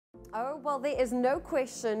Oh, well, there is no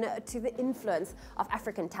question to the influence of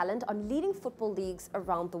African talent on leading football leagues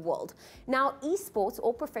around the world. Now, esports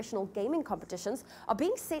or professional gaming competitions are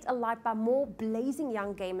being set alight by more blazing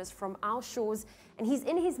young gamers from our shores, and he's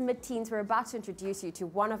in his mid-teens. We're about to introduce you to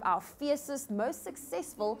one of our fiercest, most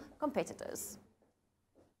successful competitors.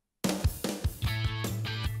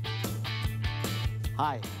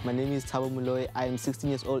 Hi, my name is Thabo Moloi. I am 16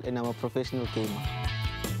 years old and I'm a professional gamer.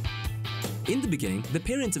 In the beginning, the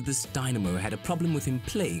parents of this dynamo had a problem with him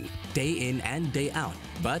playing day in and day out.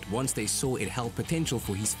 But once they saw it held potential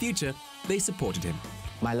for his future, they supported him.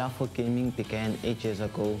 My love for gaming began 8 years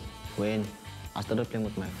ago when I started playing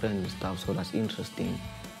with my friends and stuff, so that's interesting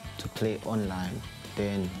to play online.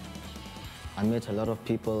 Then I met a lot of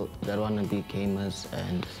people that want to be gamers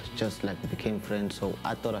and just like became friends, so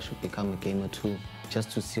I thought I should become a gamer too, just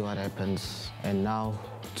to see what happens. And now,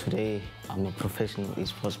 today, I'm a professional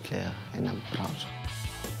esports player and I'm proud.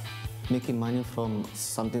 Making money from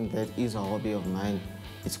something that is a hobby of mine,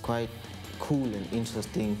 it's quite cool and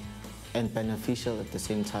interesting and beneficial at the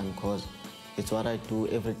same time because it's what I do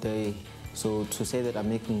every day. So to say that I'm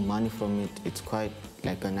making money from it, it's quite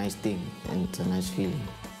like a nice thing and it's a nice feeling.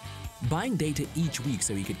 Buying data each week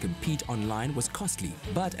so he could compete online was costly,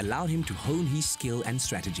 but allowed him to hone his skill and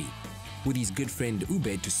strategy. With his good friend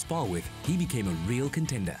Ubed to spar with, he became a real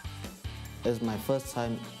contender. It's my first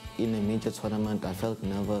time in a major tournament. I felt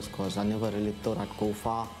nervous because I never really thought I'd go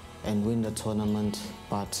far and win the tournament,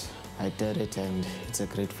 but I did it and it's a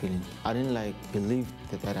great feeling. I didn't believe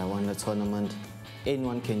that I won the tournament.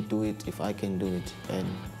 Anyone can do it if I can do it, and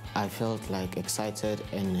I felt excited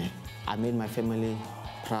and I made my family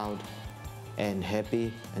proud and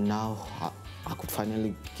happy, and now I could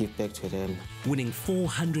finally give back to them. Winning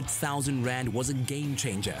 400,000 Rand was a game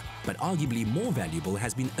changer, but arguably more valuable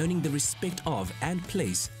has been earning the respect of and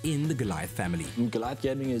place in the Goliath family. Goliath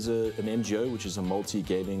Gaming is an MGO, which is a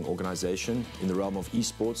multi-gaming organization in the realm of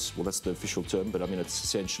esports. Well, that's the official term, but I mean, it's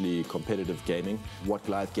essentially competitive gaming. What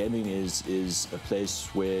Goliath Gaming is a place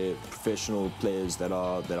where professional players that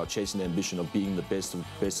are chasing the ambition of being the best of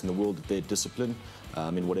the best in the world at their discipline,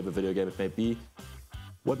 in whatever video game it may be.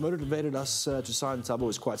 What motivated us to sign Thabo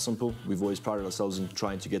is quite simple. We've always prided ourselves in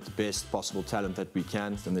trying to get the best possible talent that we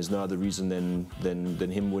can, and there's no other reason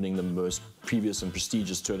than him winning the most previous and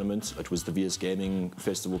prestigious tournament. It was the VS Gaming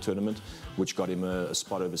Festival tournament, which got him a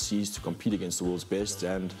spot overseas to compete against the world's best.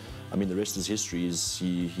 And I mean, the rest is history.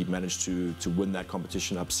 He managed to win that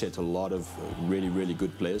competition, upset a lot of really, really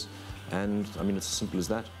good players, and I mean, it's as simple as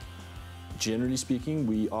that. Generally speaking,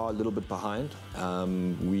 we are a little bit behind.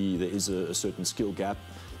 There is a certain skill gap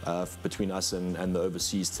between us and the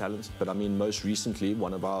overseas talent. But I mean, most recently,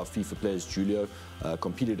 one of our FIFA players, Julio,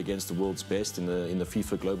 competed against the world's best in the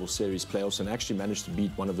FIFA Global Series playoffs and actually managed to beat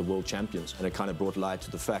one of the world champions. And it kind of brought light to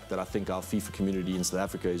the fact that I think our FIFA community in South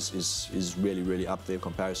Africa is really, really up there in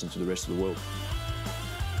comparison to the rest of the world.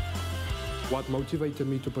 What motivated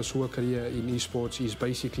me to pursue a career in esports is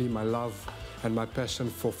basically my love and my passion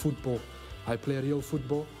for football. I play real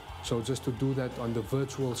football, so just to do that on the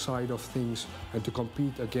virtual side of things and to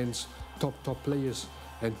compete against top players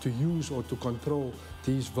and to use or to control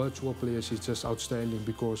these virtual players is just outstanding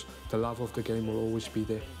because the love of the game will always be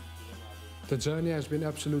there. The journey has been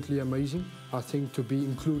absolutely amazing. I think to be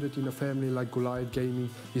included in a family like Goliath Gaming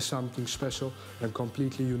is something special and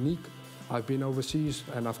completely unique. I've been overseas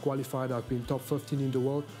and I've qualified. I've been top 15 in the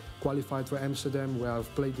world, qualified for Amsterdam where I've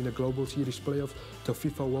played in a Global Series playoff, the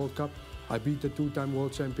FIFA World Cup. I beat the two-time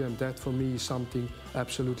world champion. That for me is something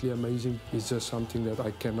absolutely amazing. It's just something that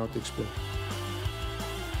I cannot explain.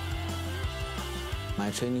 My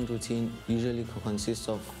training routine usually consists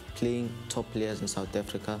of playing top players in South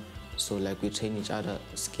Africa. So we train each other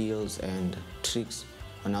skills and tricks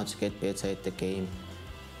on how to get better at the game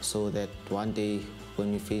so that one day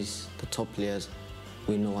when we face the top players,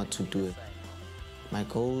 we know what to do. My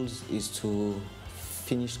goals is to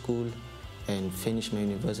finish school and finish my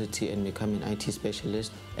university and become an IT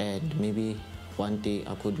specialist, and maybe one day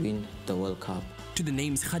I could win the World Cup. To the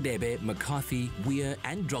names Khadebe, McCarthy, Weir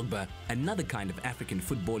and Drogba, another kind of African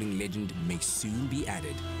footballing legend may soon be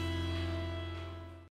added.